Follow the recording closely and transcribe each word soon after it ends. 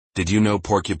Did you know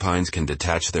porcupines can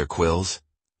detach their quills?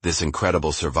 This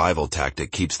incredible survival tactic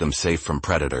keeps them safe from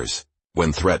predators.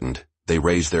 When threatened, they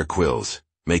raise their quills,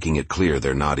 making it clear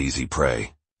they're not easy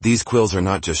prey. These quills are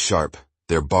not just sharp,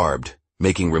 they're barbed,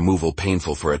 making removal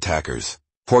painful for attackers.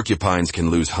 Porcupines can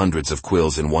lose hundreds of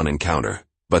quills in one encounter,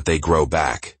 but they grow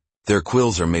back. Their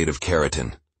quills are made of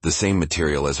keratin, the same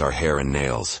material as our hair and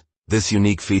nails. This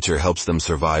unique feature helps them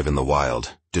survive in the wild,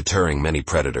 deterring many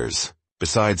predators.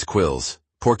 Besides quills,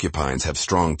 porcupines have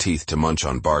strong teeth to munch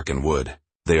on bark and wood.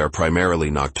 They are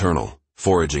primarily nocturnal,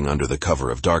 foraging under the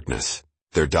cover of darkness.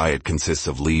 Their diet consists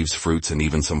of leaves, fruits, and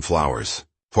even some flowers.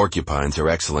 Porcupines are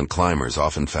excellent climbers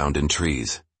often found in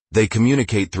trees. They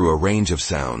communicate through a range of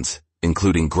sounds,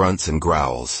 including grunts and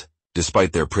growls.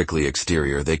 Despite their prickly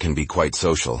exterior, they can be quite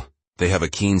social. They have a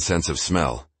keen sense of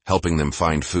smell, helping them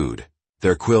find food.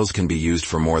 Their quills can be used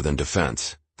for more than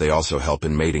defense. They also help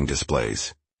in mating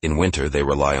displays. In winter, they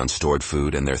rely on stored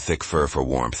food and their thick fur for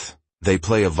warmth. They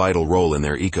play a vital role in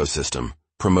their ecosystem,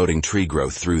 promoting tree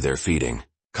growth through their feeding.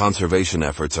 Conservation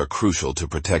efforts are crucial to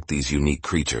protect these unique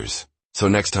creatures. So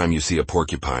next time you see a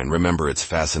porcupine, remember its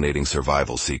fascinating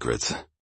survival secrets.